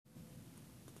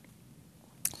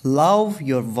Love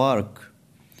your work.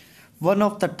 One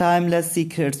of the timeless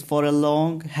secrets for a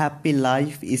long, happy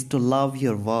life is to love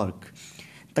your work.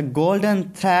 The golden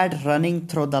thread running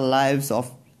through the lives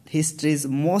of history's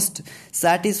most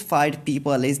satisfied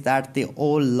people is that they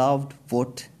all loved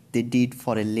what they did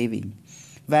for a living.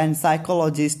 When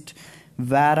psychologist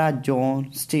Vera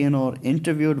John Steiner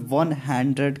interviewed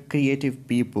 100 creative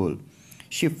people,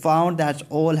 she found that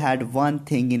all had one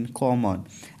thing in common: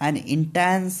 an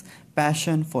intense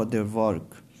passion for their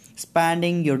work.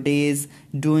 Spending your days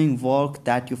doing work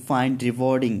that you find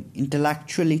rewarding,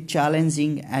 intellectually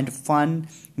challenging, and fun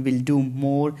will do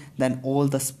more than all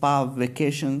the spa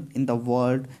vacations in the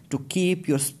world to keep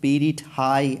your spirit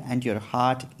high and your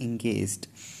heart engaged.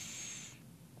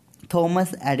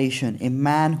 Thomas Edison, a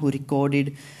man who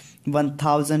recorded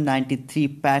 1093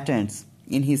 patents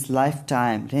in his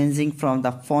lifetime, ranging from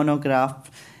the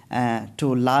phonograph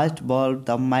to light bulb,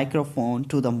 the microphone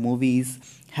to the movies,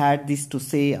 had this to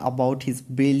say about his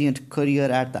brilliant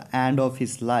career at the end of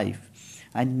his life.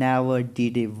 I never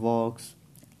did a works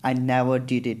I never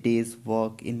did a day's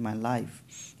work in my life.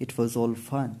 It was all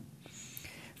fun.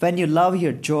 When you love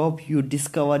your job, you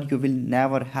discover you will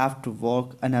never have to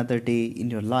work another day in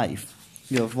your life.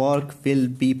 Your work will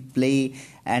be play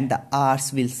and the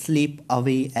hours will slip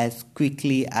away as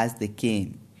quickly as they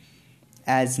came.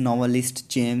 As novelist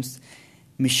James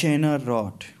Michener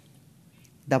wrote,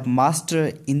 the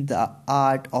master in the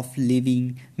art of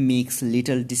living makes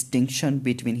little distinction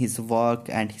between his work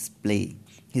and his play,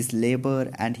 his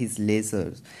labor and his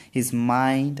leisure, his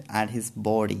mind and his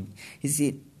body, his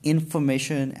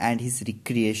information and his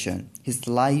recreation, his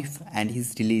life and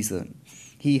his religion.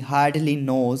 He hardly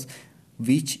knows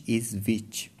which is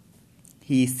which.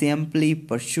 He simply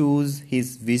pursues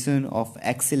his vision of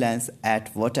excellence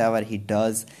at whatever he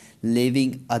does,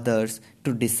 leaving others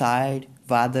to decide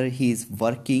whether he is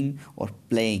working or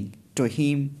playing. To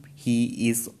him, he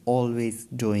is always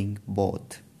doing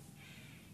both.